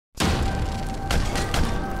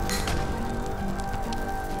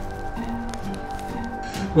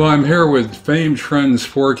Well, I'm here with famed Trends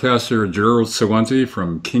Forecaster Gerald Celente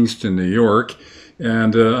from Kingston, New York,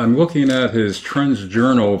 and I'm looking at his Trends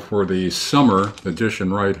Journal for the summer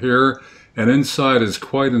edition right here, and inside is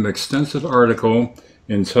quite an extensive article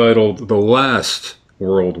entitled "The Last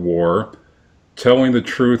World War: Telling the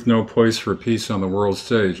Truth, No Place for Peace on the World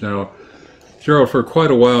Stage." Now, Gerald, for quite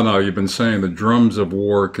a while now, you've been saying the drums of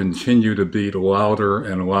war continue to beat louder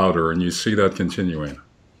and louder, and you see that continuing.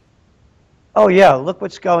 Oh, yeah. Look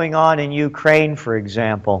what's going on in Ukraine, for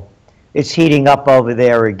example. It's heating up over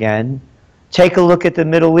there again. Take a look at the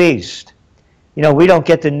Middle East. You know, we don't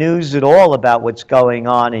get the news at all about what's going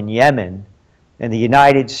on in Yemen. In the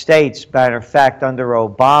United States, matter of fact, under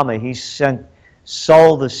Obama, he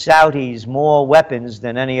sold the Saudis more weapons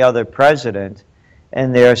than any other president,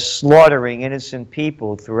 and they're slaughtering innocent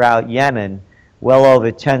people throughout Yemen, well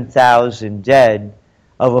over 10,000 dead.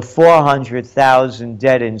 Over 400,000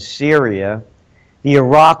 dead in Syria. The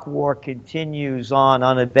Iraq war continues on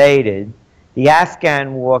unabated. The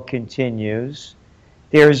Afghan war continues.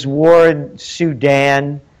 There's war in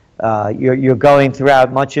Sudan. You're going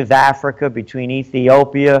throughout much of Africa between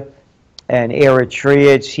Ethiopia and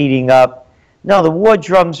Eritrea. It's heating up. No, the war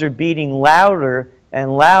drums are beating louder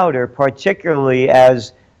and louder, particularly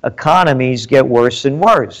as economies get worse and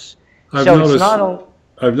worse.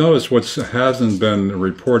 I've noticed what hasn't been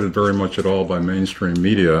reported very much at all by mainstream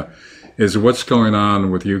media is what's going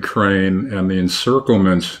on with Ukraine and the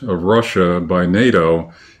encirclement of Russia by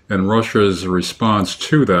NATO and Russia's response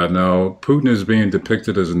to that. Now, Putin is being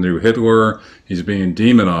depicted as a new Hitler. He's being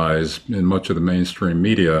demonized in much of the mainstream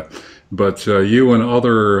media. But you and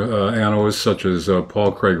other analysts, such as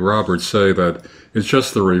Paul Craig Roberts, say that it's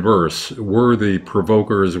just the reverse. We're the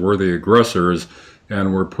provokers, we're the aggressors,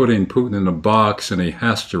 and we're putting Putin in a box and he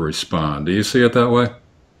has to respond. Do you see it that way?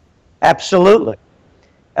 Absolutely.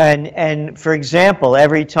 And for example,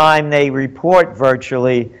 every time they report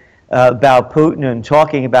virtually about Putin and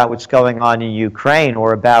talking about what's going on in Ukraine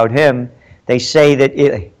or about him, they say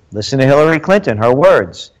that, listen to Hillary Clinton, her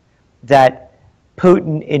words, that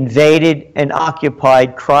Putin invaded and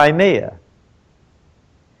occupied Crimea.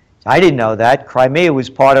 I didn't know that. Crimea was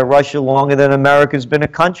part of Russia longer than America's been a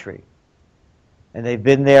country. And they've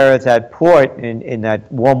been there at that port, in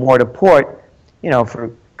that warm water port, you know, for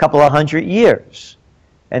a couple of 100 years.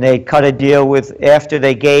 And they cut a deal with, after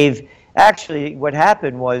they gave, actually what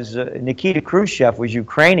happened was Nikita Khrushchev was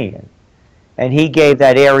Ukrainian. And he gave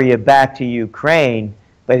that area back to Ukraine,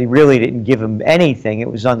 but he really didn't give them anything.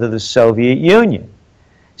 It was under the Soviet Union.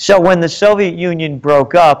 So when the Soviet Union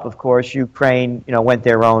broke up, of course, Ukraine, you know, went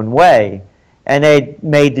their own way. And they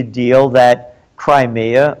made the deal that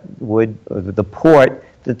Crimea would, or the port,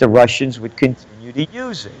 that the Russians would continue to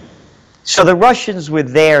use it. So the Russians were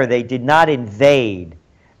there, they did not invade,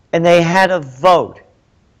 and they had a vote.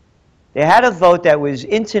 They had a vote that was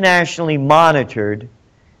internationally monitored,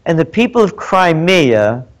 and the people of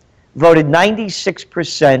Crimea voted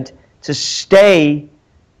 96% to stay,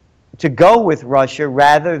 to go with Russia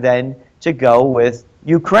rather than to go with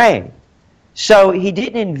Ukraine. So he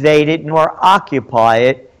didn't invade it nor occupy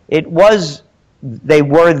it. They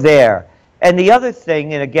were there. And the other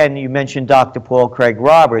thing, and again, you mentioned Dr. Paul Craig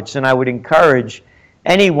Roberts, and I would encourage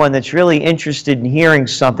anyone that's really interested in hearing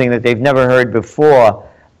something that they've never heard before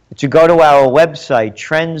to go to our website,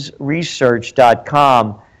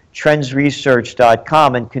 trendsresearch.com,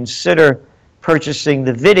 trendsresearch.com, and consider purchasing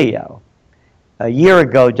the video. A year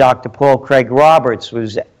ago, Dr. Paul Craig Roberts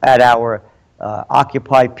was at our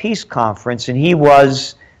Occupy Peace Conference, and he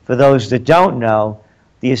was, for those that don't know,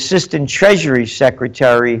 the Assistant Treasury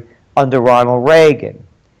Secretary under Ronald Reagan.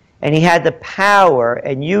 And he had the power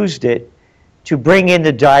and used it to bring in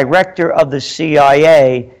the director of the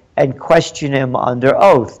CIA and question him under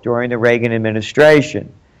oath during the Reagan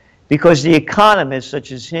administration. Because the economists,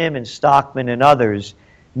 such as him and Stockman and others,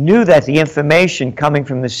 knew that the information coming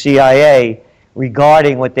from the CIA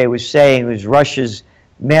regarding what they were saying was Russia's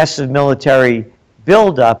massive military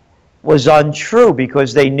buildup was untrue,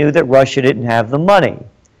 because they knew that Russia didn't have the money.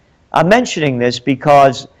 I'm mentioning this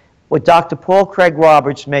because what Dr. Paul Craig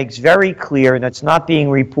Roberts makes very clear, and that's not being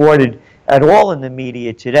reported at all in the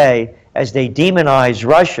media today as they demonize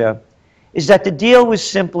Russia, is that the deal was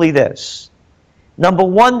simply this. Number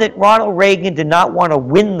one, that Ronald Reagan did not want to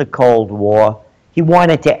win the Cold War. He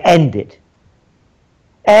wanted to end it.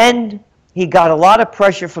 And he got a lot of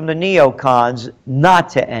pressure from the neocons not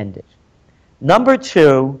to end it. Number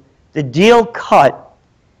two, the deal cut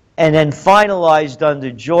and then finalized under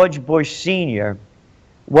George Bush Sr.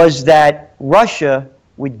 was that Russia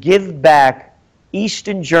would give back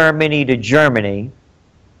Eastern Germany to Germany,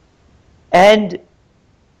 and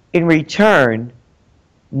in return,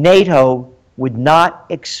 NATO would not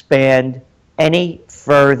expand any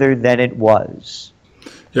further than it was.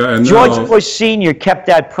 Yeah, and George Bush Sr. kept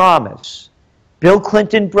that promise. Bill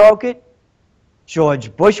Clinton broke it,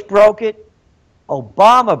 George Bush broke it,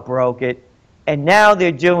 Obama broke it, and now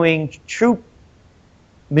they're doing troop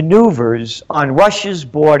maneuvers on Russia's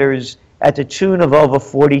borders at the tune of over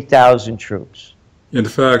 40,000 troops. in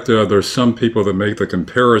fact, there's some people that make the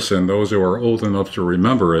comparison, those who are old enough to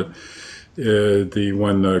remember it,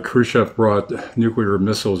 when Khrushchev brought nuclear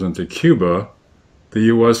missiles into Cuba, the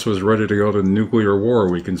U.S. was ready to go to nuclear war.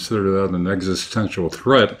 We consider that an existential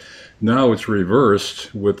threat. Now it's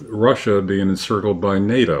reversed with Russia being encircled by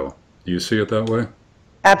NATO. Do you see it that way?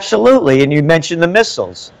 Absolutely, and you mentioned the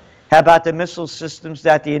missiles. How about the missile systems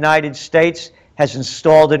that the United States has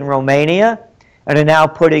installed in Romania and are now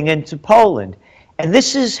putting into Poland? And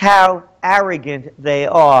this is how arrogant they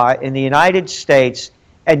are in the United States,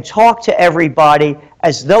 and talk to everybody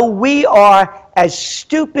as though we are as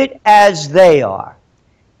stupid as they are.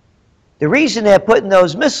 The reason they're putting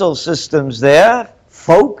those missile systems there,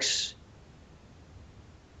 folks,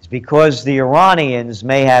 is because the Iranians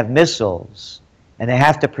may have missiles, and they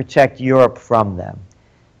have to protect Europe from them.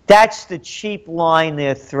 That's the cheap line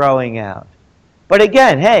they're throwing out. But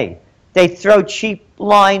again, hey, they throw cheap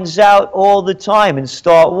lines out all the time and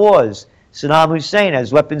start wars. Saddam Hussein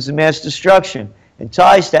has weapons of mass destruction and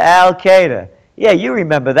ties to Al-Qaeda. Yeah, you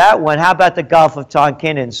remember that one. How about the Gulf of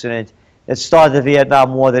Tonkin incident that started the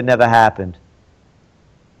Vietnam War that never happened?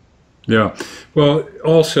 Yeah. Well,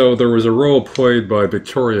 also, there was a role played by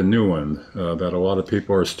Victoria Nuland that a lot of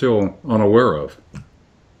people are still unaware of.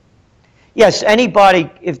 Yes, anybody,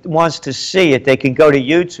 if wants to see it, they can go to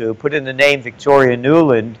YouTube, put in the name Victoria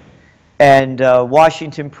Nuland, and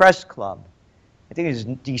Washington Press Club. I think it was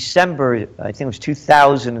December, I think it was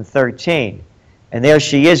 2013. And there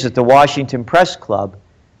she is at the Washington Press Club,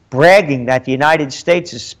 bragging that the United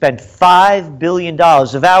States has spent $5 billion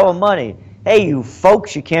of our money. Hey, you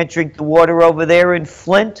folks, you can't drink the water over there in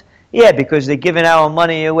Flint? Yeah, because they're giving our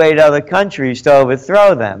money away to other countries to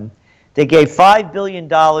overthrow them. They gave $5 billion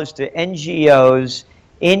to NGOs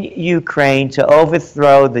in Ukraine to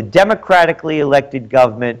overthrow the democratically elected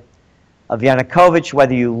government of Yanukovych,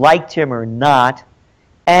 whether you liked him or not.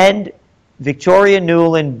 And Victoria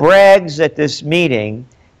Nuland brags at this meeting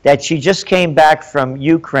that she just came back from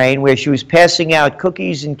Ukraine, where she was passing out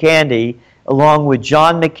cookies and candy along with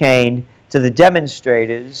John McCain to the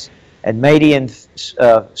demonstrators at Maidan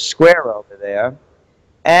Square over there,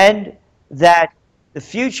 and that the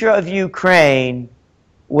future of Ukraine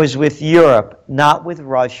was with Europe, not with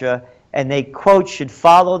Russia, and they, quote, should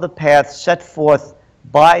follow the path set forth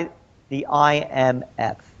by the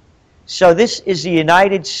IMF. So this is the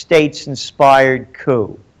United States-inspired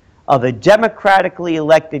coup of a democratically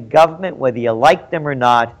elected government, whether you like them or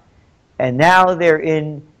not, and now they're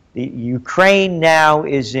in, the Ukraine now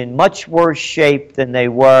is in much worse shape than they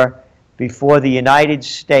were before the United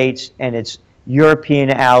States and its European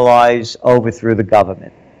allies overthrew the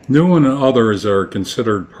government. Nuland and others are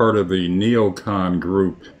considered part of the neocon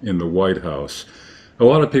group in the White House. A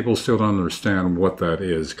lot of people still don't understand what that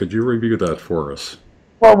is. Could you review that for us?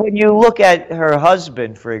 Well, when you look at her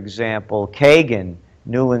husband, for example, Kagan,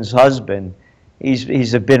 Nuland's husband, he's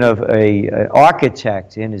been an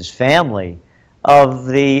architect in his family of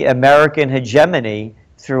the American hegemony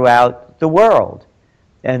throughout the world,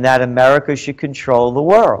 and that America should control the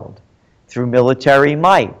world through military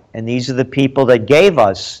might. And these are the people that gave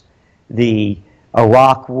us the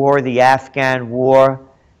Iraq War, the Afghan War.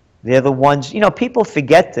 They're the ones, you know, people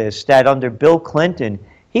forget this, that under Bill Clinton,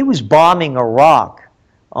 he was bombing Iraq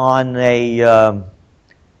on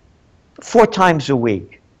 4 times a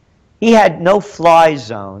week. He had no-fly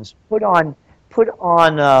zones, put on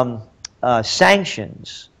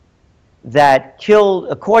sanctions that killed,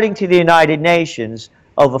 according to the United Nations,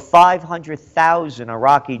 over 500,000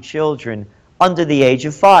 Iraqi children under the age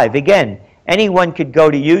of 5. Again, anyone could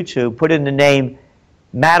go to YouTube, put in the name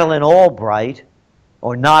Madeleine Albright,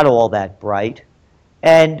 or Not All That Bright,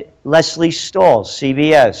 and Leslie Stahl,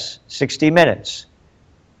 CBS, 60 Minutes.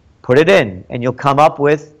 Put it in, and you'll come up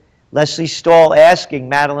with Leslie Stahl asking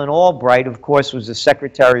Madeleine Albright, of course, was the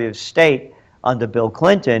Secretary of State under Bill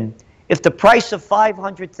Clinton, if the price of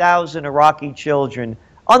 500,000 Iraqi children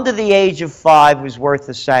under the age of 5 was worth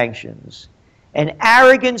the sanctions. An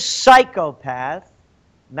arrogant psychopath,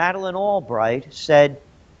 Madeleine Albright, said,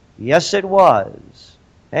 yes, it was.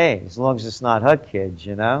 Hey, as long as it's not her kids,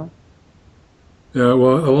 you know? Yeah,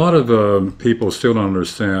 well, a lot of people still don't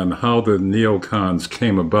understand how the neocons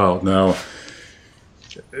came about. Now,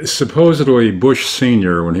 Supposedly, Bush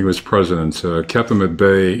Sr., when he was president, kept them at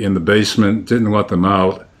bay in the basement, didn't let them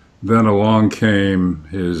out. Then along came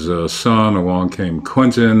his son, along came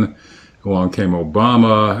Clinton, along came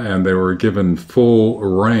Obama, and they were given full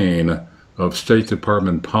reign of State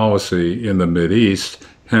Department policy in the Mideast,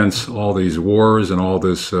 hence all these wars and all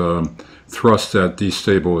this thrust at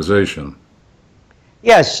destabilization.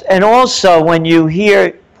 Yes, and also when you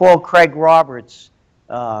hear Paul Craig Roberts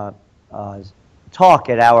talk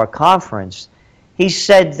at our conference, he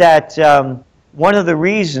said that one of the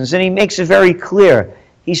reasons, and he makes it very clear,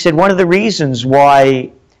 he said one of the reasons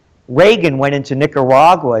why Reagan went into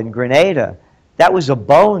Nicaragua and Grenada, that was a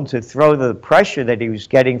bone to throw the pressure that he was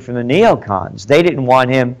getting from the neocons. They didn't want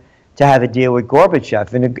him to have a deal with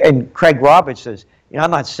Gorbachev. And Craig Roberts says, you know,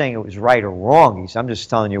 I'm not saying it was right or wrong. I'm just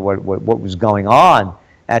telling you what was going on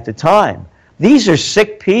at the time. These are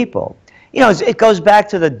sick people. You know, it goes back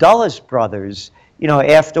to the Dulles brothers, you know,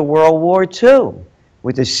 after World War II,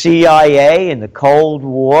 with the CIA and the Cold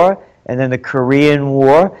War and then the Korean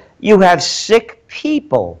War. You have sick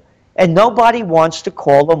people, and nobody wants to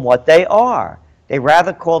call them what they are. They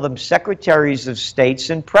rather call them secretaries of states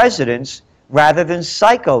and presidents rather than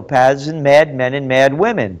psychopaths and madmen and mad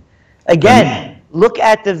women. Again, look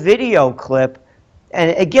at the video clip,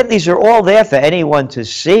 and again, these are all there for anyone to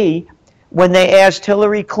see, when they asked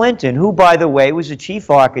Hillary Clinton, who, by the way, was a chief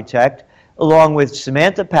architect, along with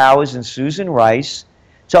Samantha Powers and Susan Rice,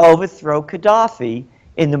 to overthrow Gaddafi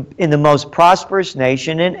in the most prosperous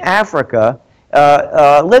nation in Africa,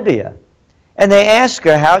 Libya. And they asked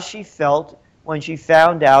her how she felt when she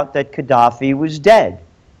found out that Gaddafi was dead.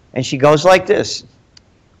 And she goes like this: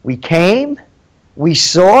 we came, we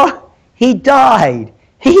saw, he died.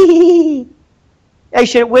 Hey, where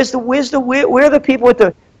are the people with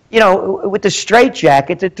the, you know, with the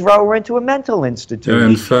straitjacket to throw her into a mental institution?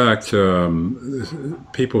 And in fact,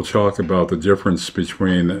 people talk about the difference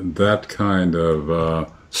between that kind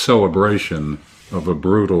of celebration of a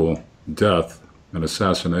brutal death, an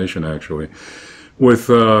assassination actually, with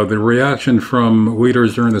the reaction from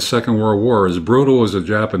leaders during the Second World War. As brutal as the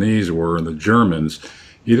Japanese were and the Germans,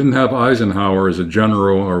 you didn't have Eisenhower as a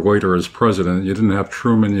general or later as president. You didn't have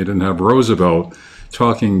Truman. You didn't have Roosevelt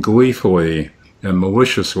talking gleefully and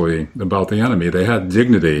maliciously about the enemy. They had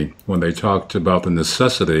dignity when they talked about the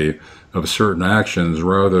necessity of certain actions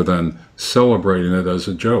rather than celebrating it as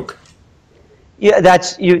a joke. Yeah,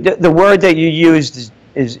 that's the word that you used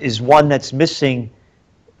is one that's missing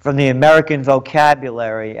from the American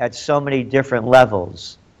vocabulary at so many different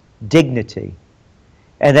levels: dignity.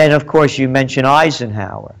 And then, of course, you mentioned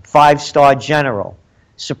Eisenhower, five-star general,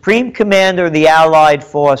 supreme commander of the Allied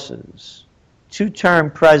forces,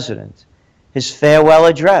 two-term president. His farewell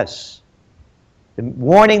address,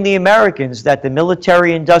 warning the Americans that the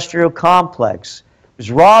military-industrial complex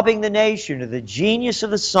was robbing the nation of the genius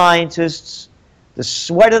of the scientists, the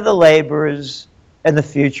sweat of the laborers, and the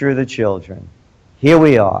future of the children. Here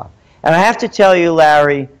we are. And I have to tell you,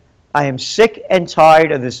 Larry, I am sick and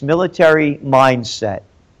tired of this military mindset.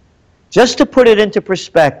 Just to put it into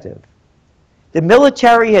perspective, the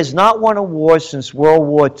military has not won a war since World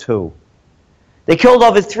War II. They killed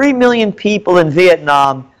over 3 million people in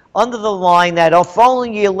Vietnam under the line that if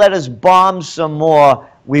only you let us bomb some more,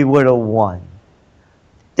 we would have won.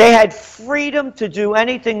 They had freedom to do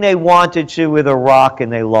anything they wanted to with Iraq,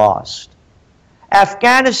 and they lost.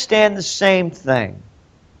 Afghanistan, the same thing.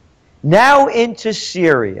 Now into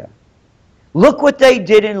Syria. Look what they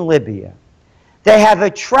did in Libya. They have a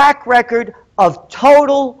track record of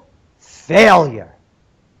total failure.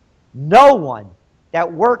 No one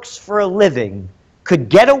that works for a living could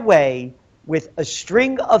get away with a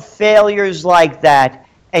string of failures like that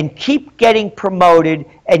and keep getting promoted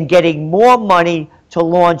and getting more money to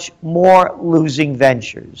launch more losing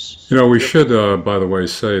ventures. You know, we should, by the way,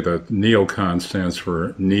 say that neocon stands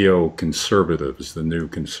for neoconservatives, the new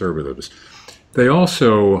conservatives. They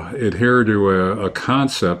also adhere to a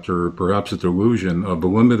concept, or perhaps a delusion, of a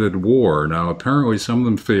limited war. Now, apparently some of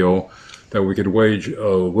them feel that we could wage a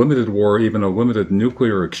limited war, even a limited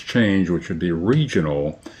nuclear exchange, which would be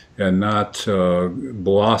regional and not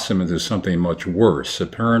blossom into something much worse.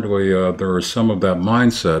 Apparently, there is some of that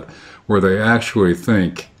mindset where they actually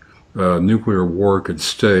think nuclear war could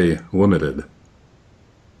stay limited.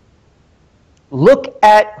 Look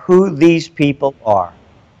at who these people are.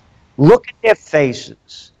 Look at their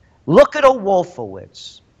faces. Look at a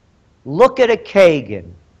Wolfowitz. Look at a Kagan.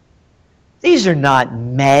 These are not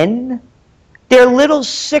men. They're little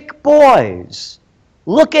sick boys.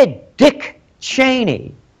 Look at Dick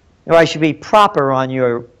Cheney. Or I should be proper on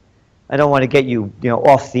your, I don't want to get you,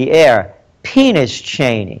 off the air, Penis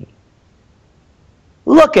Cheney.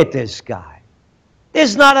 Look at this guy.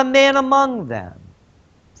 There's not a man among them.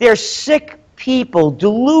 They're sick people,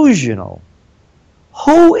 delusional.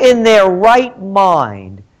 Who in their right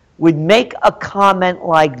mind would make a comment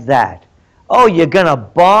like that? Oh, you're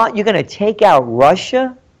gonna take out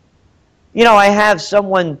Russia? You know, I have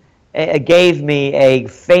someone gave me a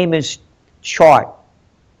famous chart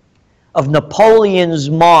of Napoleon's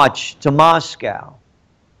march to Moscow,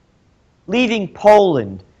 leaving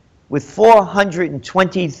Poland with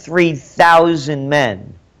 423,000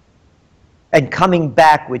 men and coming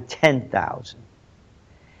back with 10,000.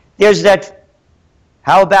 There's that,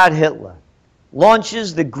 how about Hitler?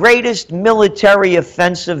 Launches the greatest military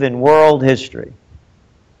offensive in world history,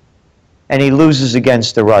 and he loses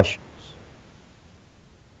against the Russians.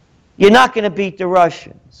 You're not going to beat the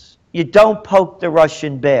Russians. You don't poke the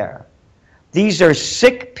Russian bear. These are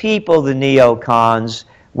sick people, the neocons,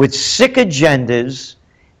 with sick agendas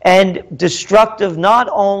and destructive not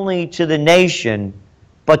only to the nation,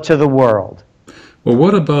 but to the world. Well,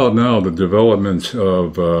 what about now the development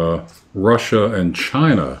of Russia and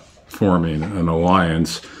China forming an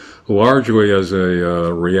alliance, largely as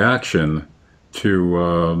a reaction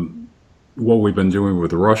to what we've been doing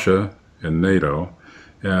with Russia and NATO,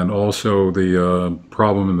 and also the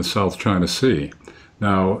problem in the South China Sea?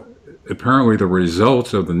 Now, apparently the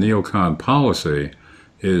result of the neocon policy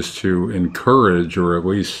is to encourage, or at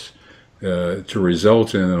least to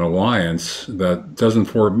result in an alliance that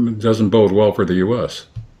doesn't bode well for the U.S.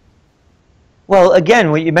 Well,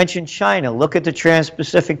 again, when you mentioned China, look at the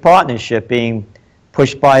Trans-Pacific Partnership being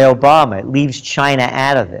pushed by Obama. It leaves China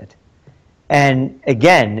out of it. And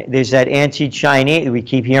again, there's that anti-Chinese, we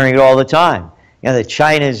keep hearing it all the time. You know, that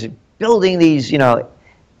China's building these, you know,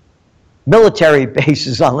 military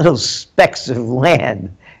bases on little specks of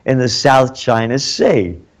land in the South China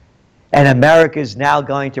Sea. And America is now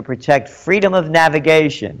going to protect freedom of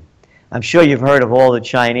navigation. I'm sure you've heard of all the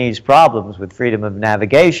Chinese problems with freedom of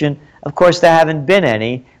navigation. Of course, there haven't been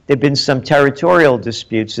any. There have been some territorial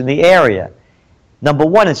disputes in the area. Number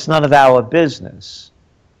one, it's none of our business.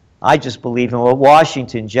 I just believe in what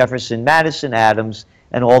Washington, Jefferson, Madison, Adams,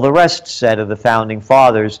 and all the rest said of the founding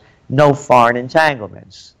fathers: no foreign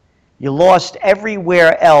entanglements. You lost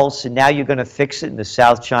everywhere else, and now you're going to fix it in the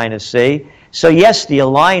South China Sea. So yes, the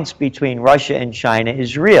alliance between Russia and China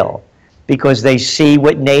is real, because they see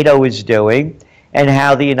what NATO is doing and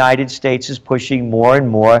how the United States is pushing more and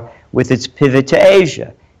more with its pivot to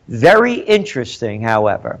Asia. Very interesting,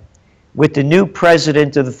 however, with the new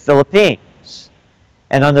president of the Philippines.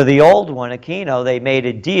 And under the old one, Aquino, they made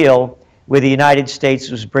a deal where the United States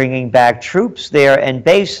was bringing back troops there and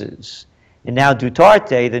bases. And now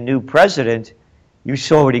Duterte, the new president, you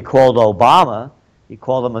saw what he called Obama. He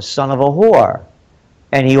called him a son of a whore.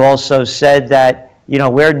 And he also said that, you know,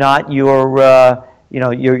 we're not your, you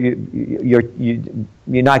know, you're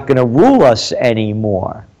not going to rule us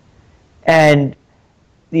anymore. And,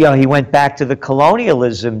 you know, he went back to the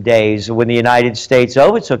colonialism days when the United States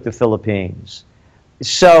overtook the Philippines.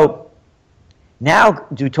 So now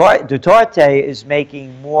Duterte is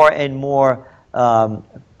making more and more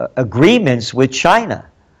agreements with China.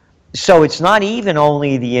 So it's not even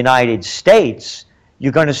only the United States.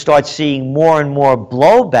 You're going to start seeing more and more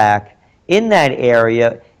blowback in that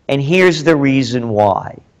area, and here's the reason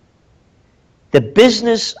why. The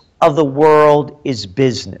business of the world is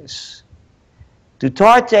business.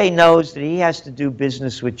 Duterte knows that he has to do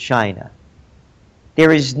business with China.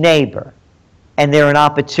 They're his neighbor, and they're an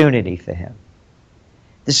opportunity for him.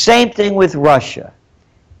 The same thing with Russia.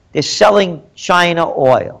 They're selling China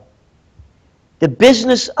oil. The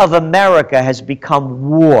business of America has become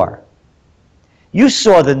war. You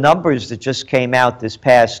saw the numbers that just came out this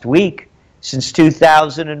past week. Since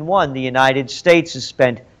 2001, the United States has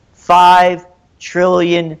spent $5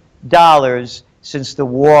 trillion since the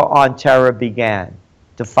war on terror began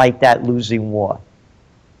to fight that losing war.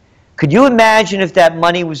 Could you imagine if that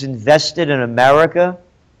money was invested in America,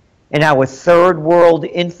 in our third world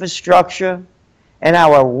infrastructure, and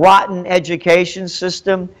our rotten education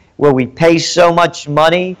system, where we pay so much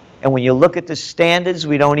money, and when you look at the standards,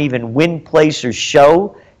 we don't even win, place, or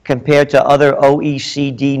show compared to other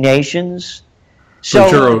OECD nations? So,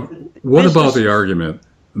 Gerald, what about the argument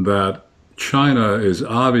that China is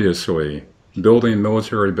obviously building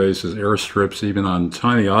military bases, airstrips, even on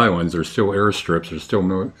tiny islands? There's still airstrips, there's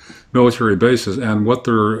still military bases, and what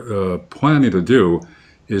they're planning to do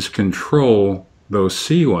is control those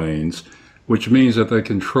sea lanes, which means that they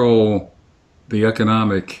control the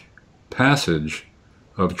economic passage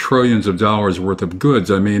of trillions of dollars worth of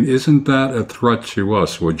goods. I mean, isn't that a threat to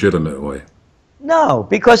us legitimately? No,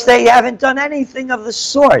 because they haven't done anything of the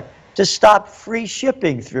sort. to stop free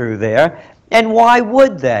shipping through there. And why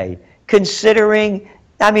would they? Considering,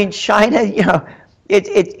 I mean, China, you know,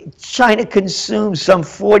 China consumes some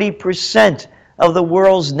 40% of the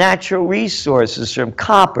world's natural resources, from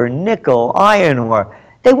copper, nickel, iron ore.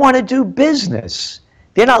 They want to do business.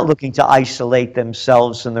 They're not looking to isolate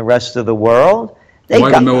themselves from the rest of the world.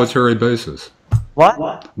 Why the military bases?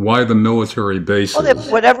 What? Why the military bases? Well,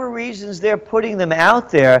 whatever reasons they're putting them out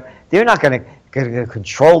there, they're not going to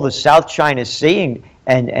control the South China Sea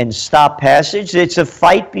and stop passage. It's a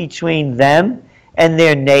fight between them and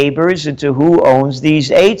their neighbors into who owns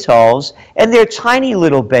these atolls and their tiny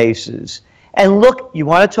little bases. And look, you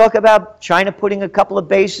want to talk about China putting a couple of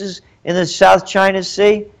bases in the South China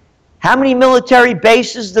Sea? How many military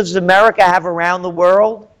bases does America have around the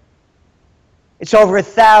world? It's over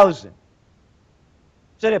 1,000.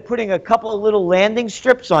 So they're putting a couple of little landing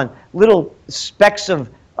strips on little specks of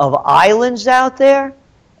islands out there,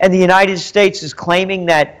 and the United States is claiming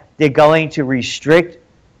that they're going to restrict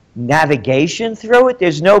navigation through it.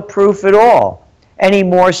 There's no proof at all, any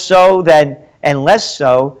more so than, and less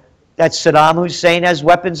so, that Saddam Hussein has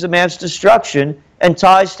weapons of mass destruction and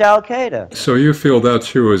ties to Al-Qaeda. So you feel that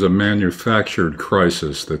too is a manufactured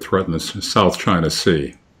crisis that threatens the South China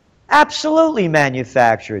Sea? Absolutely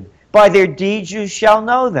manufactured. By their deeds you shall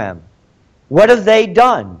know them. What have they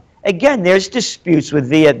done? Again, there's disputes with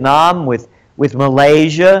Vietnam, with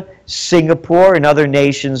Malaysia, Singapore, and other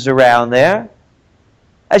nations around there.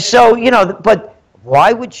 So, you know, but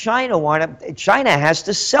why would China want to? China has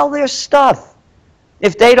to sell their stuff.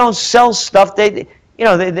 If they don't sell stuff, they're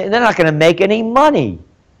not going to make any money.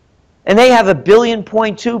 And they have 1.2 billion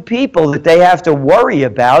people that they have to worry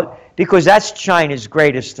about, because that's China's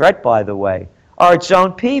greatest threat, by the way, are its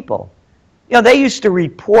own people. You know, they used to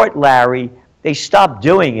report, Larry, they stopped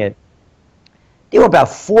doing it. There were about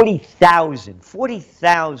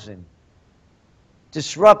 40,000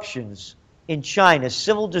 disruptions in China,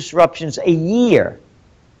 civil disruptions a year,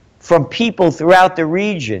 from people throughout the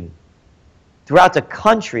region, throughout the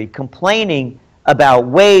country, complaining about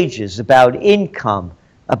wages, about income,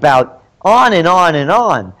 about on and on and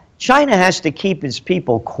on. China has to keep its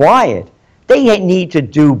people quiet. They need to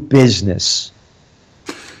do business.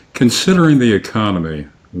 Considering the economy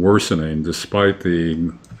worsening despite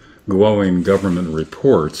the glowing government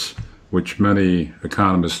reports, which many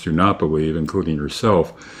economists do not believe, including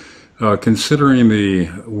yourself, considering the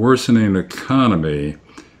worsening economy,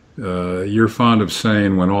 you're fond of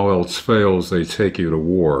saying when all else fails, they take you to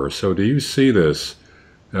war. So do you see this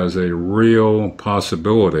as a real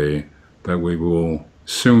possibility that we will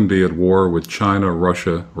soon be at war with China,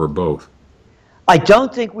 Russia, or both? I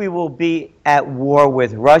don't think we will be at war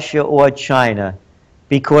with Russia or China,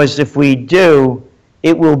 because if we do,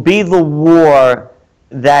 it will be the war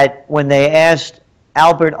that when they asked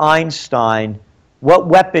Albert Einstein what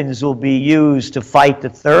weapons will be used to fight the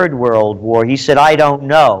Third World War, he said, I don't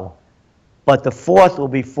know, but the fourth will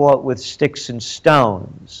be fought with sticks and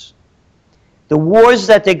stones. The wars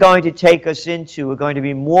that they're going to take us into are going to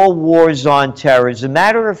be more wars on terror. As a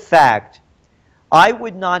matter of fact, I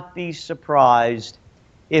would not be surprised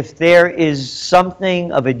if there is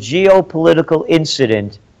something of a geopolitical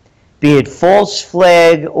incident, be it false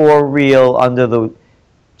flag or real, under the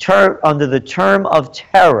term of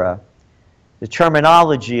terror, the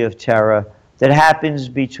terminology of terror, that happens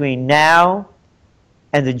between now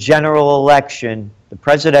and the general election, the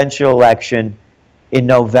presidential election in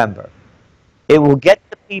November. It will get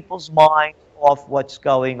the people's minds off what's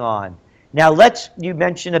going on. Now, you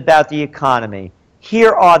mentioned about the economy.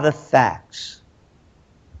 Here are the facts.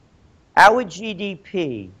 Our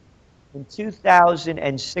GDP in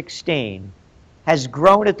 2016 has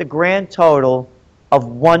grown at the grand total of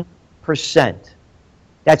 1%.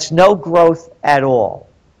 That's no growth at all.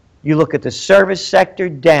 You look at the service sector,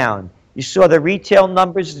 down. You saw the retail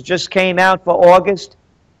numbers that just came out for August,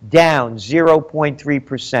 down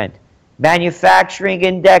 0.3%. Manufacturing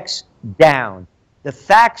index, down. The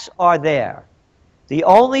facts are there. The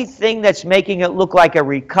only thing that's making it look like a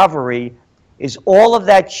recovery is all of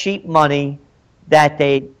that cheap money that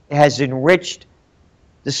has enriched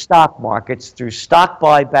the stock markets through stock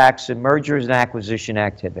buybacks and mergers and acquisition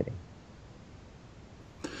activity.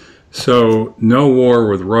 So no war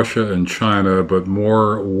with Russia and China, but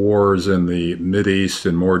more wars in the Mideast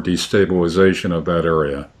and more destabilization of that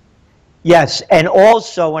area. Yes, and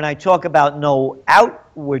also when I talk about no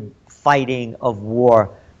outward fighting of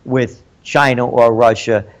war with China or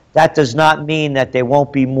Russia, that does not mean that there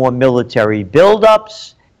won't be more military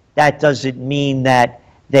buildups. That doesn't mean that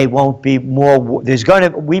there won't be more.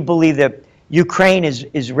 We believe that Ukraine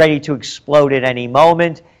is ready to explode at any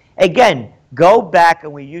moment. Again, Go back,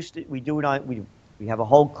 and we do it on, we have a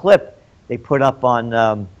whole clip they put up on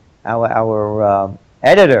our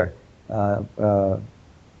editor,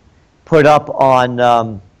 put up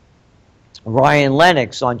on Ryan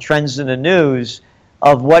Lennox on Trends in the News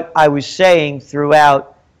of what I was saying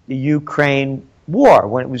throughout the Ukraine war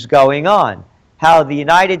when it was going on. How the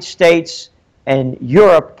United States and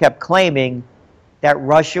Europe kept claiming that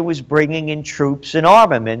Russia was bringing in troops and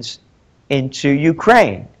armaments into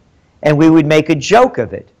Ukraine. And we would make a joke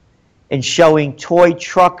of it and showing toy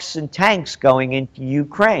trucks and tanks going into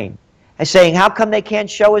Ukraine and saying, how come they can't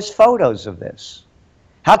show us photos of this?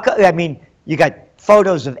 How come, I mean, you got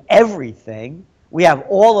photos of everything. We have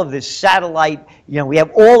all of this satellite, we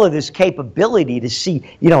have all of this capability to see,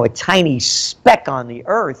 a tiny speck on the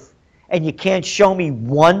earth, and you can't show me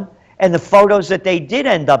one. And the photos that they did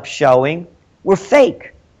end up showing were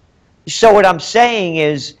fake. So what I'm saying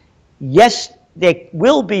is, yes, there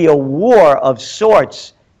will be a war of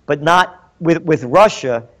sorts, but not with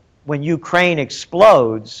Russia when Ukraine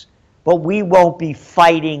explodes, but we won't be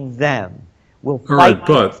fighting them. We'll All right,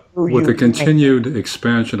 but with the continued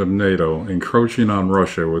expansion of NATO, encroaching on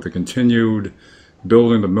Russia, with the continued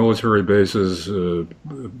building of military bases,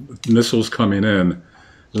 missiles coming in,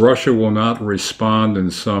 Russia will not respond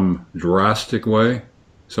in some drastic way?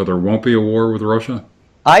 So there won't be a war with Russia?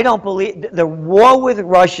 I don't believe the war with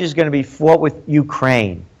Russia is going to be fought with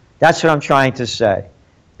Ukraine. That's what I'm trying to say.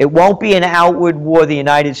 It won't be an outward war, the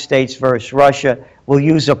United States versus Russia. We'll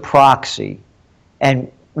use a proxy. And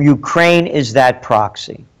Ukraine is that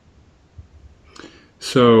proxy.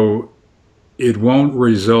 So it won't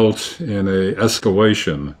result in an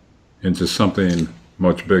escalation into something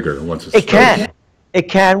much bigger once it's started? It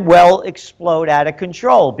can well explode out of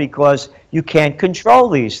control because you can't control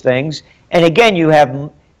these things. And again, you have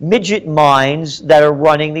midget minds that are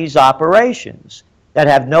running these operations that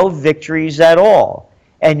have no victories at all.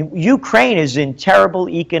 And Ukraine is in terrible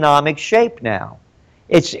economic shape now.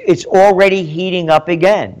 It's already heating up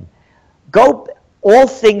again. All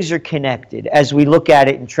things are connected as we look at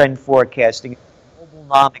it in trend forecasting,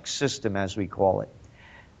 globalnomic system as we call it.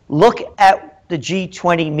 Look at the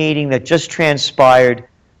G20 meeting that just transpired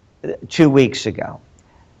 2 weeks ago.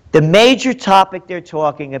 The major topic they're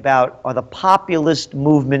talking about are the populist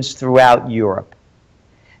movements throughout Europe.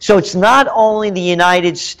 So it's not only the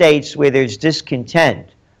United States where there's discontent,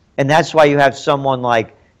 and that's why you have someone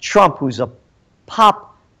like Trump who's a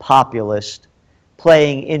populist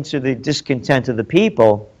playing into the discontent of the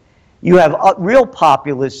people. You have real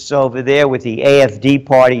populists over there with the AfD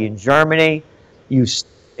party in Germany,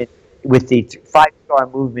 with the five-star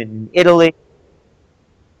movement in Italy,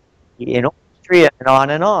 in Austria, and on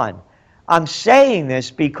and on. I'm saying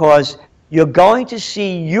this because you're going to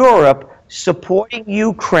see Europe supporting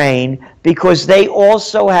Ukraine because they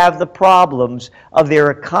also have the problems of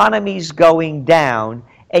their economies going down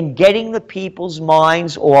and getting the people's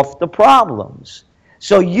minds off the problems.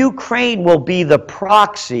 So Ukraine will be the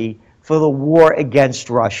proxy for the war against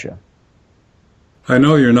Russia. I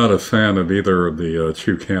know you're not a fan of either of the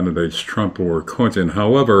two candidates, Trump or Clinton.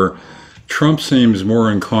 However, Trump seems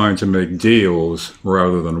more inclined to make deals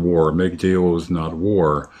rather than war. Make deals, not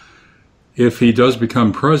war. If he does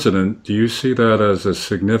become president, do you see that as a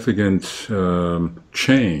significant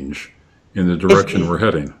change in the direction we're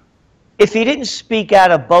heading? If he didn't speak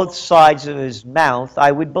out of both sides of his mouth,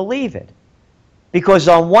 I would believe it. Because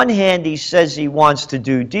on one hand, he says he wants to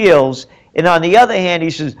do deals, and on the other hand,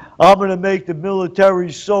 he says, I'm going to make the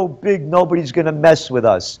military so big, nobody's going to mess with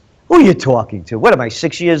us. Who are you talking to? What am I,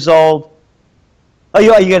 6 years old? Are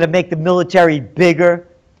you going to make the military bigger?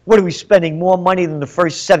 What, are we spending more money than the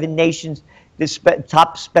first 7 nations, the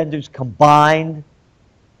top spenders combined?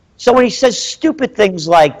 So when he says stupid things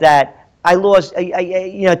like that,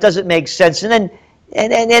 it doesn't make sense. And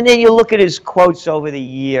then you look at his quotes over the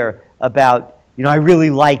year about, I really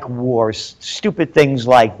like wars, stupid things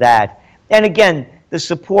like that. And again, the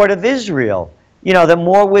support of Israel. The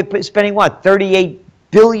more we're spending, what, $38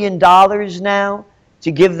 billion now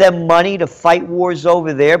to give them money to fight wars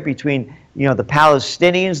over there between, the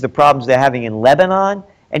Palestinians, the problems they're having in Lebanon,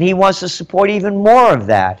 and he wants to support even more of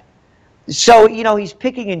that. So, he's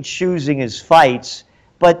picking and choosing his fights,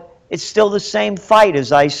 but it's still the same fight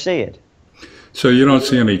as I see it. So you don't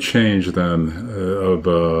see any change then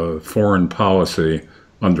of foreign policy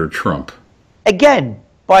under Trump? Again,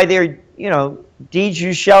 by their, deeds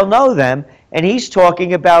you shall know them, and he's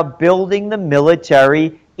talking about building the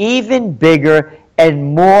military even bigger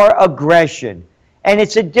and more aggression. And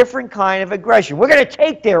it's a different kind of aggression. We're going to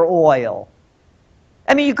take their oil.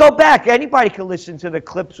 I mean, you go back, anybody can listen to the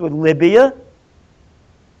clips with Libya.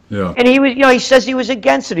 Yeah. And he was, he says he was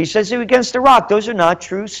against it. He says he was against Iraq. Those are not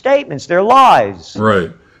true statements. They're lies.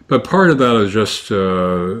 Right. But part of that is just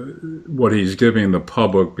what he's giving the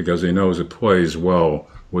public because he knows it plays well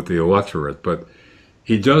with the electorate. But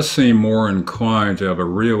he does seem more inclined to have a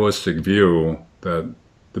realistic view that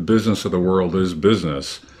the business of the world is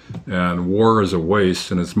business and war is a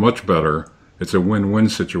waste, and it's much better. It's a win-win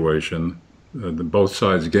situation. Both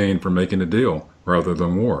sides gain from making a deal rather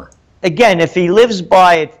than war. Again, if he lives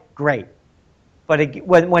by it, great. But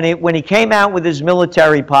when he came out with his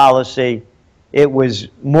military policy, it was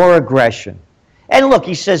more aggression. And look,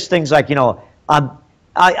 he says things like,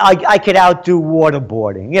 I could outdo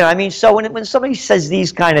waterboarding. I mean, so when somebody says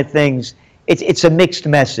these kind of things, it's a mixed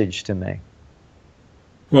message to me.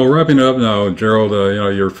 Well, wrapping up now, Gerald,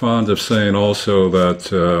 you're fond of saying also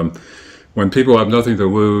that when people have nothing to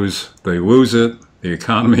lose, they lose it. The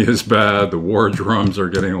economy is bad. The war drums are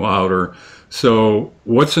getting louder. So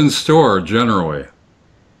what's in store generally?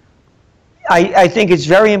 I think it's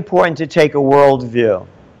very important to take a world view.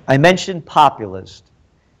 I mentioned populist.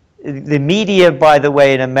 The media, by the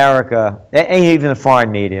way, in America, and even the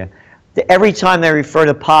foreign media, every time they refer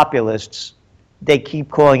to populists, they keep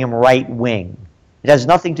calling them right-wing. It has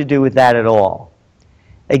nothing to do with that at all.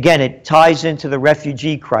 Again, it ties into the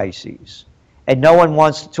refugee crises, and no one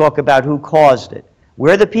wants to talk about who caused it.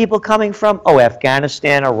 Where are the people coming from? Oh,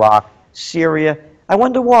 Afghanistan, Iraq, Syria. I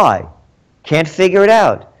wonder why. Can't figure it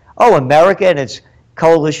out. Oh, America and its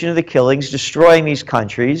coalition of the killings, destroying these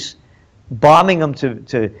countries, bombing them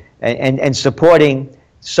and supporting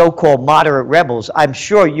so-called moderate rebels. I'm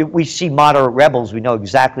sure we see moderate rebels. We know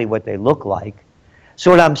exactly what they look like.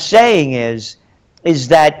 So what I'm saying is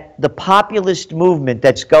that the populist movement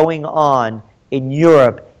that's going on in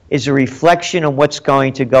Europe is a reflection of what's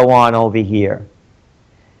going to go on over here.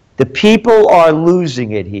 The people are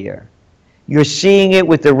losing it here. You're seeing it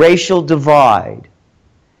with the racial divide.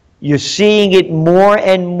 You're seeing it more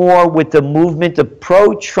and more with the movement. The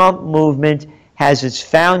pro-Trump movement has its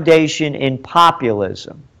foundation in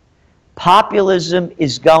populism. Populism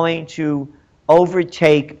is going to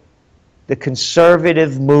overtake the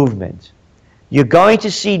conservative movement. You're going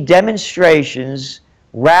to see demonstrations,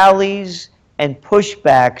 rallies, and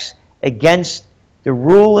pushbacks against the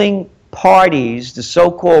ruling parties, the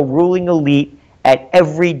so-called ruling elite, at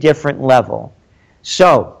every different level.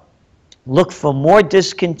 So, look for more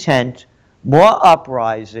discontent, more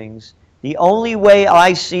uprisings. The only way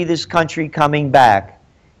I see this country coming back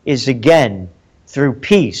is, again, through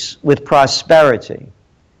peace with prosperity.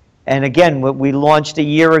 And again, what we launched a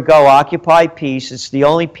year ago, Occupy Peace, it's the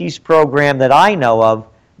only peace program that I know of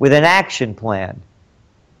with an action plan.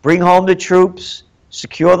 Bring home the troops,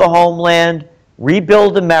 secure the homeland,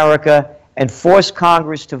 rebuild America, and force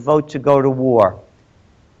Congress to vote to go to war,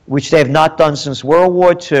 which they have not done since World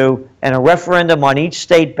War II, and a referendum on each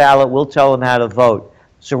state ballot will tell them how to vote.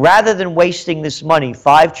 So rather than wasting this money,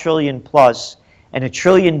 $5 trillion plus, and $1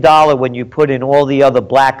 trillion when you put in all the other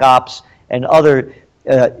black ops and other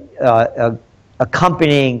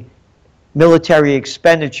accompanying military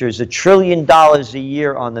expenditures, $1 trillion a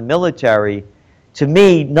year on the military, to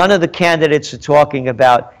me, none of the candidates are talking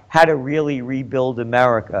about how to really rebuild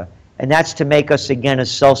America, and that's to make us, again, a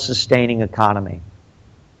self-sustaining economy.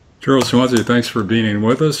 Gerald Celente, thanks for being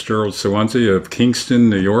with us. Gerald Celente of Kingston,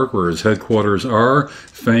 New York, where his headquarters are,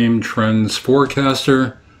 famed Trends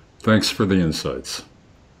Forecaster. Thanks for the insights.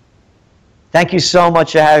 Thank you so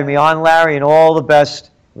much for having me on, Larry, and all the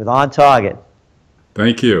best with On Target.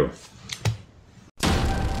 Thank you.